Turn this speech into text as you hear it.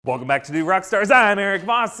Welcome back to New Rockstars. I'm Eric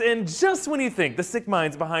Voss, and just when you think the sick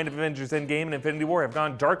minds behind Avengers Endgame and Infinity War have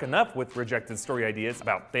gone dark enough with rejected story ideas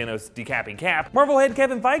about Thanos decapping Cap, Marvel head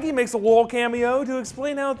Kevin Feige makes a LOL cameo to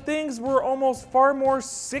explain how things were almost far more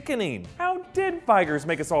sickening. How did Feigers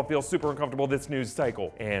make us all feel super uncomfortable this news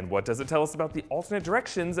cycle? And what does it tell us about the alternate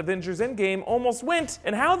directions Avengers Endgame almost went,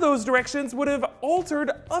 and how those directions would have altered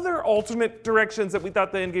other alternate directions that we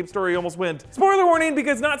thought the Endgame story almost went? Spoiler warning,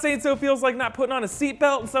 because not saying so feels like not putting on a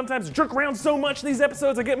seatbelt, and sometimes jerk around so much in these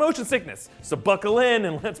episodes I get motion sickness. So buckle in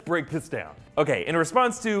and let's break this down. Okay, in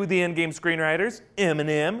response to the Endgame screenwriters,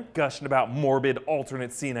 Eminem gushing about morbid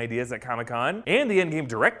alternate scene ideas at Comic-Con, and the Endgame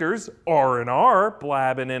directors, R&R,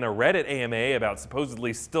 blabbing in a Reddit AMA about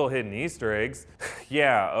supposedly still hidden Easter eggs.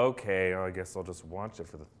 Yeah, okay, I guess I'll just watch it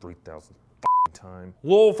for the 3,000th time.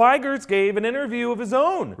 Lowell Feigers gave an interview of his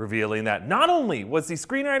own, revealing that not only was the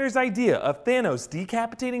screenwriter's idea of Thanos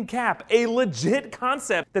decapitating Cap a legit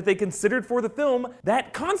concept that they considered for the film,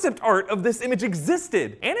 that concept art of this image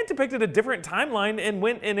existed, and it depicted a different timeline and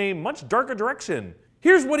went in a much darker direction.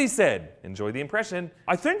 Here's what he said. Enjoy the impression.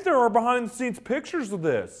 I think there are behind the scenes pictures of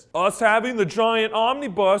this. Us having the giant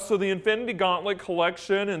omnibus of the Infinity Gauntlet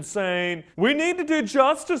collection and saying, we need to do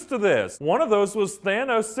justice to this. One of those was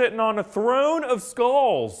Thanos sitting on a throne of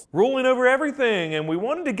skulls, ruling over everything, and we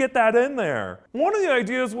wanted to get that in there. One of the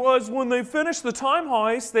ideas was when they finished the time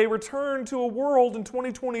heist, they returned to a world in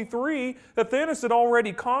 2023 that Thanos had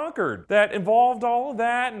already conquered. That involved all of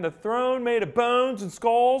that, and the throne made of bones and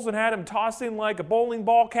skulls and had him tossing like a bowling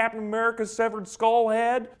ball Captain America's severed skull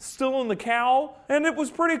head still in the cowl, and it was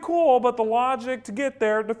pretty cool, but the logic to get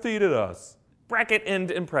there defeated us. Bracket end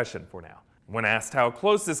impression for now. When asked how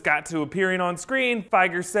close this got to appearing on screen,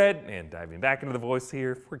 Feigers said, and diving back into the voice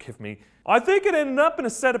here, forgive me, I think it ended up in a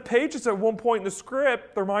set of pages at one point in the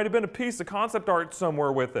script. There might have been a piece of concept art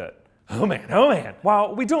somewhere with it. Oh man.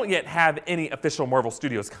 While we don't yet have any official Marvel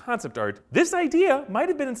Studios concept art, this idea might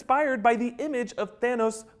have been inspired by the image of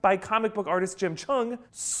Thanos by comic book artist Jim Cheung.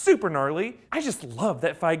 Super gnarly. I just love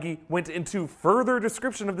that Feige went into further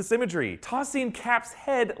description of this imagery, tossing Cap's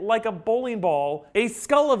head like a bowling ball, a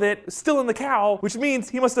skull of it still in the cowl, which means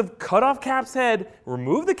he must have cut off Cap's head,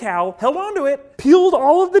 removed the cowl, held onto it, peeled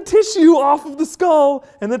all of the tissue off of the skull,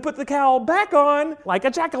 and then put the cowl back on like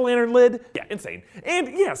a jack-o'-lantern lid. Yeah, insane. And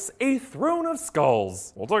yes, a throne of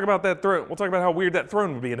skulls. We'll talk about that throne. We'll talk about how weird that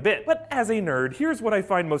throne would be in a bit. But as a nerd, here's what I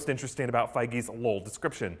find most interesting about Feige's LOL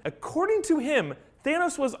description. According to him,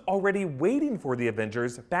 Thanos was already waiting for the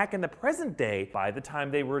Avengers back in the present day by the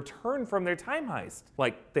time they returned from their time heist.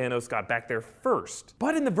 Like, Thanos got back there first.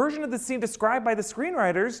 But in the version of the scene described by the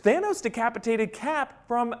screenwriters, Thanos decapitated Cap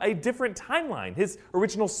from a different timeline, his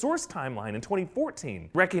original source timeline in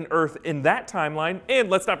 2014, wrecking Earth in that timeline,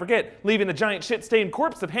 and let's not forget, leaving a giant shit-stained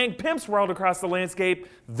corpse of Hank Pym sprawled across the landscape.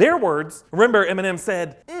 Their words. Remember, Eminem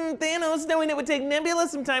said, Thanos, knowing it would take Nebula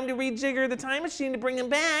some time to rejigger the time machine to bring him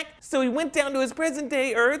back, so he went down to his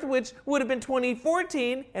present-day Earth, which would have been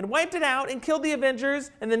 2014, and wiped it out and killed the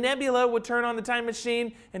Avengers, and the Nebula would turn on the time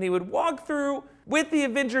machine, and he would walk through with the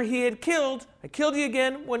Avenger he had killed. I killed you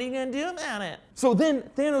again, what are you gonna do about it? So then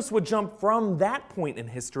Thanos would jump from that point in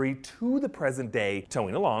history to the present day,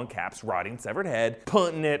 towing along Cap's rotting severed head,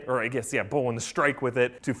 punting it, or I guess, yeah, bowling the strike with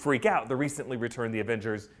it to freak out the recently returned the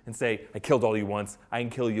Avengers and say, I killed all you once, I can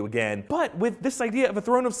kill you again. But with this idea of a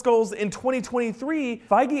throne of skulls in 2023,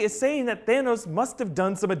 Feige is saying that Thanos must have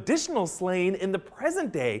done some additional slaying in the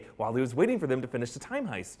present day while he was waiting for them to finish the time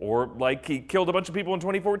heist. Or like he killed a bunch of people in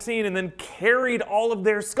 2014 and then carried all of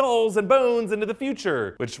their skulls and bones into the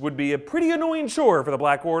future, which would be a pretty annoying chore for the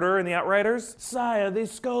Black Order and the Outriders. Sire,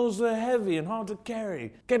 these skulls are heavy and hard to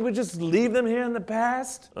carry. Can't we just leave them here in the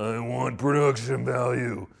past? I want production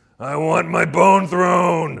value. I want my bone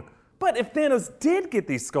throne. But if Thanos did get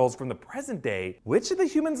these skulls from the present day, which of the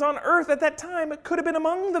humans on Earth at that time could have been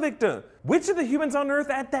among the victims? Which of the humans on Earth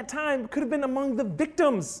at that time could have been among the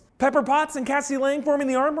victims? Pepper Potts and Cassie Lang forming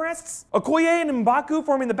the armrests? Okoye and M'Baku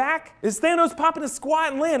forming the back? Is Thanos popping a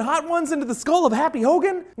squat and laying hot ones into the skull of Happy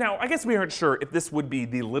Hogan? Now, I guess we aren't sure if this would be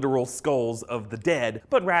the literal skulls of the dead,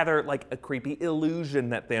 but rather like a creepy illusion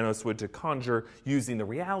that Thanos would to conjure using the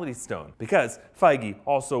Reality Stone. Because Feige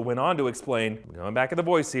also went on to explain, going back at the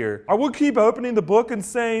voice here, I would keep opening the book and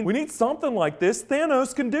saying, we need something like this,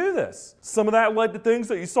 Thanos can do this. Some of that led to things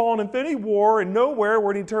that you saw in Infinity War and Nowhere,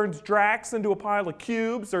 where he turns Drax into a pile of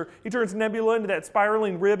cubes, or he turns Nebula into that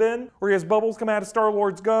spiraling ribbon, or he has bubbles come out of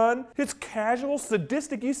Star-Lord's gun. His casual,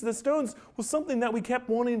 sadistic use of the stones was something that we kept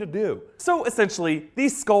wanting to do. So essentially, the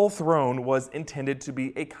Skull Throne was intended to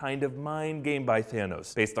be a kind of mind game by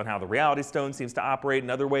Thanos. Based on how the Reality Stone seems to operate in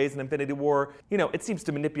other ways in Infinity War, it seems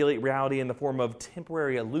to manipulate reality in the form of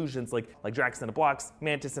temporary illusions like Drax into blocks,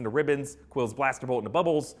 Mantis into ribbons, Quill's blaster bolt into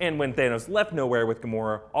bubbles, and when Thanos left nowhere with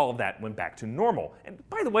Gamora, all of that went back to normal. And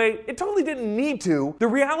by the way, it totally didn't need to. The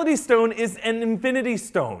Reality Stone is an Infinity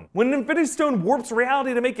Stone. When an Infinity Stone warps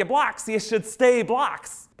reality to make you blocks, you should stay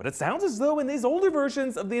blocks. But it sounds as though in these older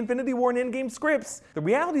versions of the Infinity War and Endgame scripts, the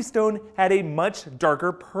Reality Stone had a much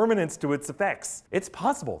darker permanence to its effects. It's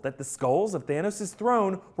possible that the skulls of Thanos'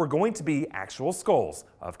 throne were going to be actual skulls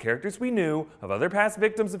of characters we knew, of other past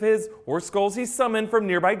victims of his, or skulls he summoned from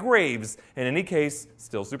nearby graves. In any case,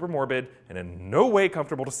 still super morbid and in no way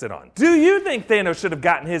comfortable to sit on. Do you think Thanos should have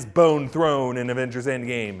gotten his bone throne in Avengers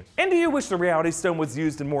Endgame? And do you wish the Reality Stone was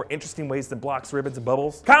used in more interesting ways than blocks, ribbons, and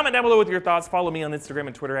bubbles? Comment down below with your thoughts. Follow me on Instagram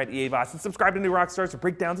and Twitter at EAVOS, and subscribe to New Rockstars for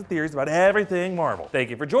breakdowns and theories about everything Marvel. Thank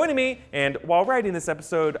you for joining me, and while writing this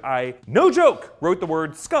episode, I, no joke, wrote the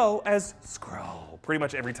word skull as Skrull pretty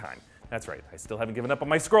much every time. That's right, I still haven't given up on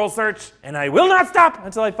my Skrull search, and I will not stop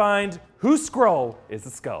until I find whose Skrull is the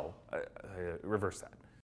skull. Reverse that.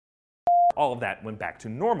 All of that went back to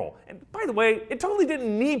normal. And by the way, it totally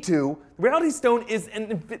didn't need to. The Reality Stone is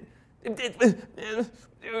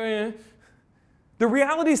The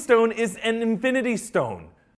Reality Stone is an Infinity Stone.